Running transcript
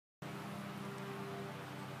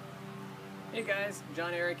Hey guys,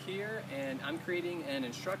 Jon-Erik here, and I'm creating an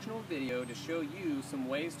instructional video to show you some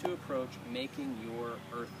ways to approach making your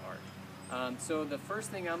earth art. So the first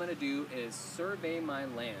thing I'm going to do is survey my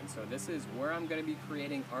land. So this is where I'm going to be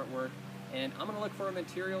creating artwork, and I'm going to look for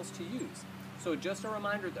materials to use. So just a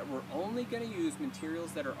reminder that we're only going to use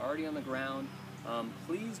materials that are already on the ground.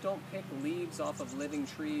 Please don't pick leaves off of living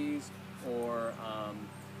trees or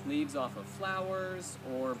leaves off of flowers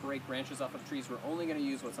or break branches off of trees. We're only going to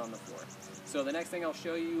use what's on the floor. So the next thing I'll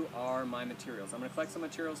show you are my materials. I'm going to collect some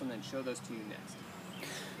materials and then show those to you next.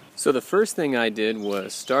 So the first thing I did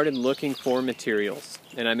was started looking for materials,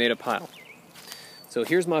 and I made a pile. So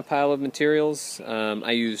here's my pile of materials. I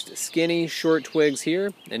used skinny, short twigs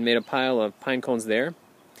here and made a pile of pine cones there.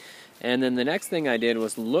 And then the next thing I did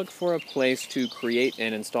was look for a place to create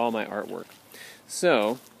and install my artwork.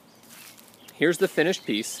 So here's the finished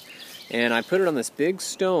piece, and I put it on this big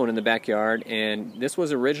stone in the backyard, and this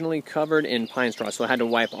was originally covered in pine straw, so I had to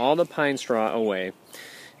wipe all the pine straw away.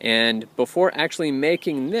 And before actually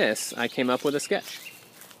making this, I came up with a sketch.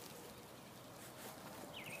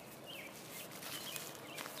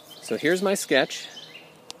 So here's my sketch.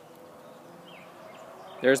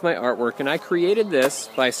 There's my artwork, and I created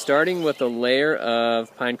this by starting with a layer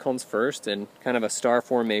of pine cones first and kind of a star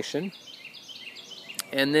formation.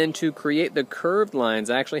 And then to create the curved lines,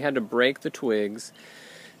 I actually had to break the twigs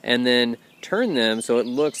and then turn them so it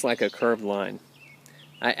looks like a curved line.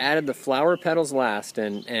 I added the flower petals last,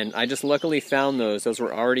 and I just luckily found those. Those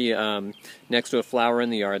were already next to a flower in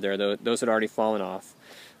the yard there. Those had already fallen off.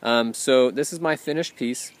 So this is my finished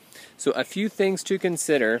piece. So a few things to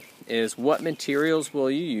consider is what materials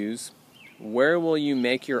will you use, where will you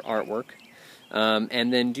make your artwork,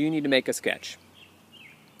 and then do you need to make a sketch?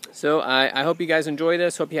 So I hope you guys enjoy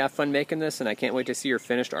this, hope you have fun making this, and I can't wait to see your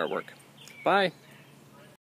finished artwork. Bye!